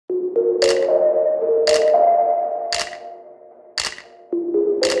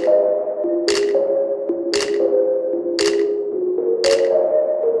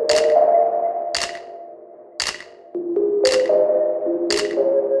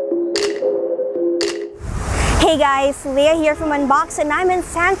Hey guys, Lea here from Unbox, and I'm in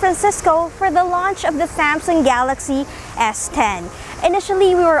San Francisco for the launch of the Samsung Galaxy S10.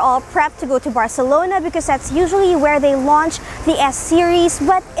 Initially, we were all prepped to go to Barcelona because that's usually where they launch the S series,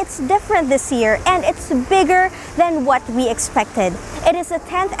 but it's different this year and it's bigger than what we expected. It is the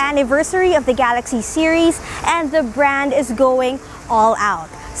 10th anniversary of the Galaxy series and the brand is going all out.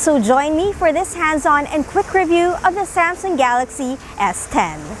 So join me for this hands-on and quick review of the Samsung Galaxy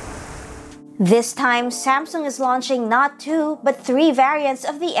S10. This time, Samsung is launching not 2, but 3 variants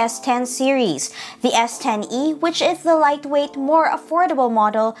of the S10 series. The S10e, which is the lightweight, more affordable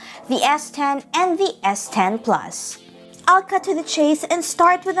model, the S10, and the S10 Plus. I'll cut to the chase and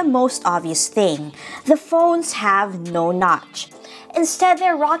start with the most obvious thing. The phones have no notch. Instead,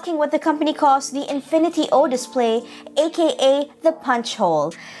 they're rocking what the company calls the Infinity O display, aka the punch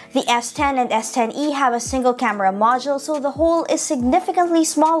hole. The S10 and S10e have a single camera module, so the hole is significantly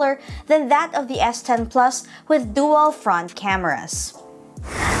smaller than that of the S10 Plus with dual front cameras.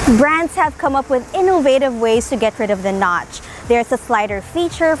 Brands have come up with innovative ways to get rid of the notch. There's a slider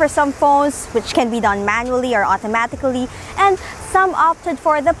feature for some phones, which can be done manually or automatically, and some opted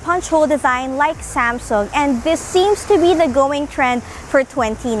for the punch hole design like Samsung, and this seems to be the going trend for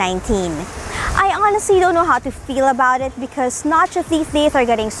 2019. I honestly don't know how to feel about it because notches these days are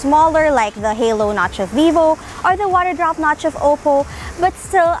getting smaller, like the Halo notch of Vivo or the water drop notch of Oppo, but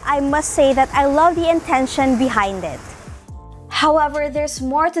still I must say that I love the intention behind it. However, there's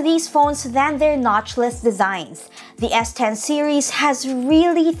more to these phones than their notchless designs. The S10 series has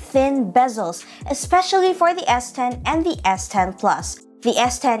really thin bezels, especially for the S10 and the S10 Plus. The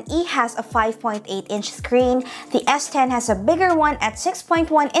S10e has a 5.8-inch screen, the S10 has a bigger one at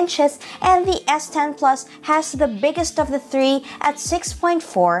 6.1 inches, and the S10 Plus has the biggest of the 3 at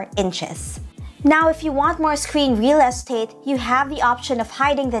 6.4 inches. Now, if you want more screen real estate, you have the option of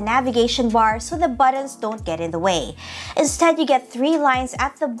hiding the navigation bar so the buttons don't get in the way. Instead, you get 3 lines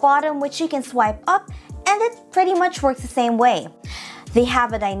at the bottom which you can swipe up, and it pretty much works the same way. They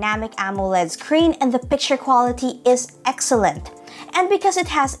have a dynamic AMOLED screen and the picture quality is excellent. And because it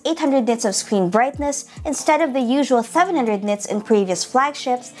has 800 nits of screen brightness instead of the usual 700 nits in previous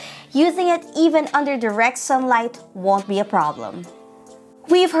flagships, using it even under direct sunlight won't be a problem.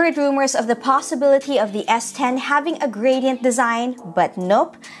 We've heard rumors of the possibility of the S10 having a gradient design, but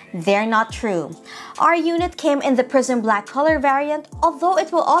nope, they're not true. Our unit came in the Prism Black color variant, although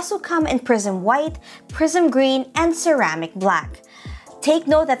it will also come in Prism White, Prism Green, and Ceramic Black. Take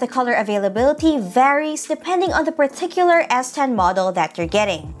note that the color availability varies depending on the particular S10 model that you're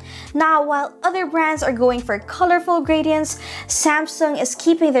getting. Now, while other brands are going for colorful gradients, Samsung is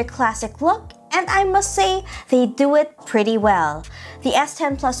keeping their classic look, and I must say, they do it pretty well. The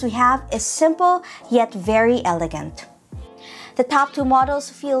S10 Plus we have is simple, yet very elegant. The top 2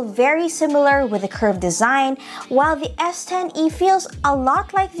 models feel very similar with a curved design, while the S10e feels a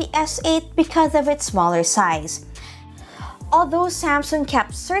lot like the S8 because of its smaller size. Although Samsung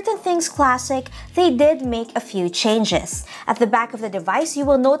kept certain things classic, they did make a few changes. At the back of the device, you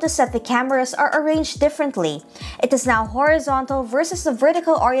will notice that the cameras are arranged differently. It is now horizontal versus the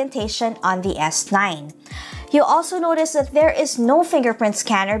vertical orientation on the S9. You'll also notice that there is no fingerprint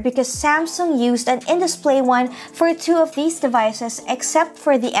scanner because Samsung used an in-display one for 2 of these devices except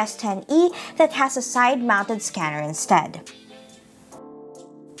for the S10e that has a side-mounted scanner instead.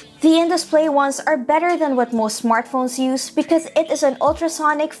 The in-display ones are better than what most smartphones use because it is an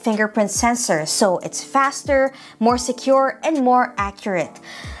ultrasonic fingerprint sensor, so it's faster, more secure, and more accurate.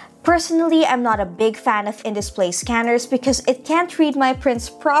 Personally, I'm not a big fan of in-display scanners because it can't read my prints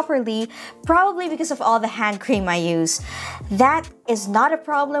properly, probably because of all the hand cream I use. That is not a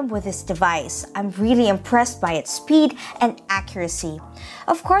problem with this device. I'm really impressed by its speed and accuracy.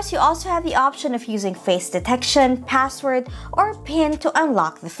 Of course, you also have the option of using face detection, password, or PIN to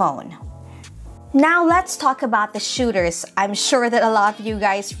unlock the phone. Now let's talk about the shooters. I'm sure that a lot of you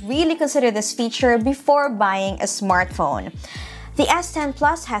guys really consider this feature before buying a smartphone. The S10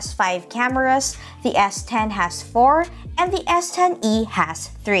 Plus has 5 cameras, the S10 has 4, and the S10e has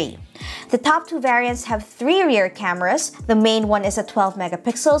 3. The top 2 variants have 3 rear cameras. The main one is at 12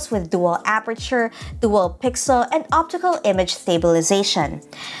 megapixels with dual aperture, dual pixel, and optical image stabilization.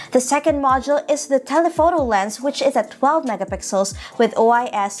 The second module is the telephoto lens, which is at 12 megapixels with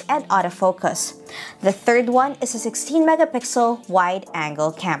OIS and autofocus. The third one is a 16 megapixel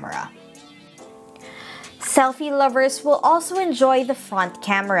wide-angle camera. Selfie lovers will also enjoy the front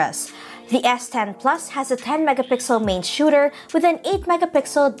cameras. The S10 Plus has a 10 megapixel main shooter with an 8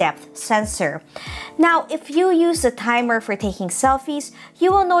 megapixel depth sensor. Now, if you use the timer for taking selfies,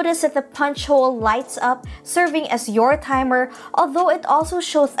 you will notice that the punch hole lights up, serving as your timer, although it also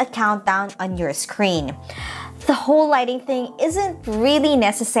shows a countdown on your screen. The whole lighting thing isn't really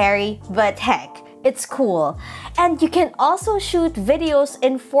necessary, but heck, it's cool. And you can also shoot videos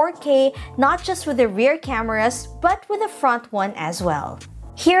in 4K, not just with the rear cameras, but with the front one as well.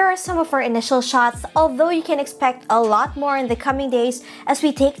 Here are some of our initial shots, although you can expect a lot more in the coming days as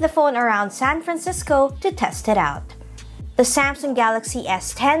we take the phone around San Francisco to test it out. The Samsung Galaxy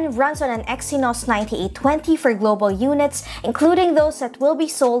S10 runs on an Exynos 9820 for global units, including those that will be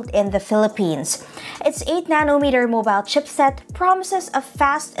sold in the Philippines. Its 8nm mobile chipset promises a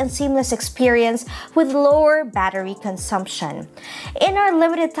fast and seamless experience with lower battery consumption. In our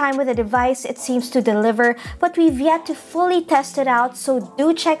limited time with the device, it seems to deliver, but we've yet to fully test it out, so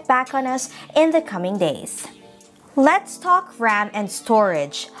do check back on us in the coming days. Let's talk RAM and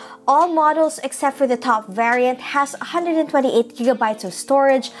storage. All models except for the top variant has 128GB of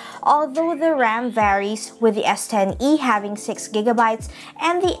storage, although the RAM varies, with the S10e having 6GB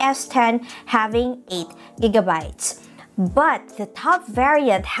and the S10 having 8GB. But the top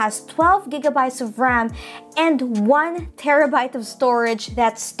variant has 12GB of RAM and 1TB of storage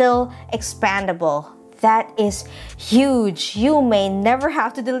that's still expandable. That is huge. You may never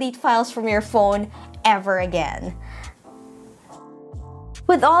have to delete files from your phone ever again.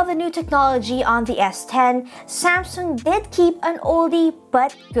 With all the new technology on the S10, Samsung did keep an oldie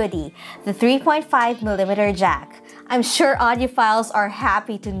but goodie, the 3.5mm jack. I'm sure audiophiles are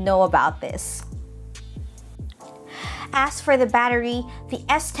happy to know about this. As for the battery, the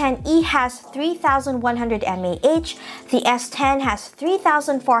S10e has 3100 mAh, the S10 has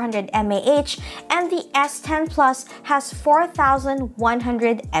 3400 mAh, and the S10 Plus has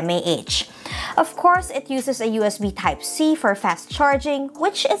 4100 mAh. Of course, it uses a USB Type-C for fast charging,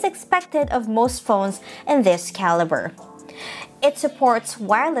 which is expected of most phones in this caliber. It supports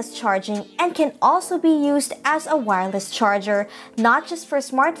wireless charging and can also be used as a wireless charger, not just for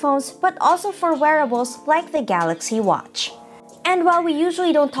smartphones, but also for wearables like the Galaxy Watch. And while we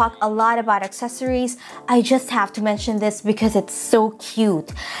usually don't talk a lot about accessories, I just have to mention this because it's so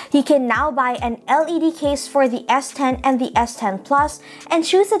cute. You can now buy an LED case for the S10 and the S10 Plus and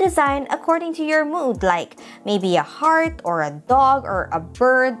choose a design according to your mood, like maybe a heart or a dog or a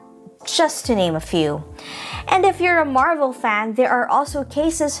bird, just to name a few. And if you're a Marvel fan, there are also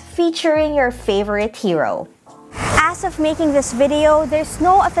cases featuring your favorite hero. As of making this video, there's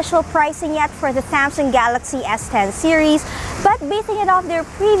no official pricing yet for the Samsung Galaxy S10 series, but basing it off their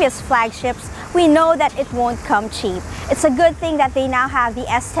previous flagships, we know that it won't come cheap. It's a good thing that they now have the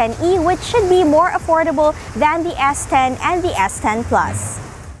S10e, which should be more affordable than the S10 and the S10 Plus.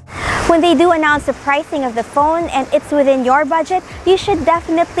 When they do announce the pricing of the phone and it's within your budget, you should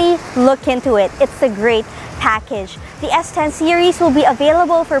definitely look into it. It's a great package. The S10 series will be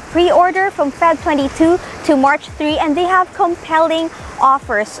available for pre-order from Feb 22 to March 3, and they have compelling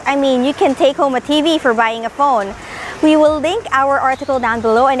offers. I mean, you can take home a TV for buying a phone. We will link our article down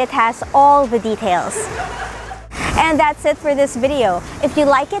below and it has all the details. And that's it for this video. If you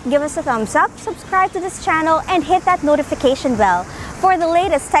like it, give us a thumbs up, subscribe to this channel, and hit that notification bell. For the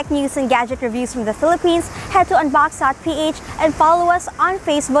latest tech news and gadget reviews from the Philippines, head to unbox.ph and follow us on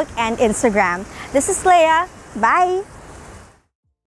Facebook and Instagram. This is Lea. Bye!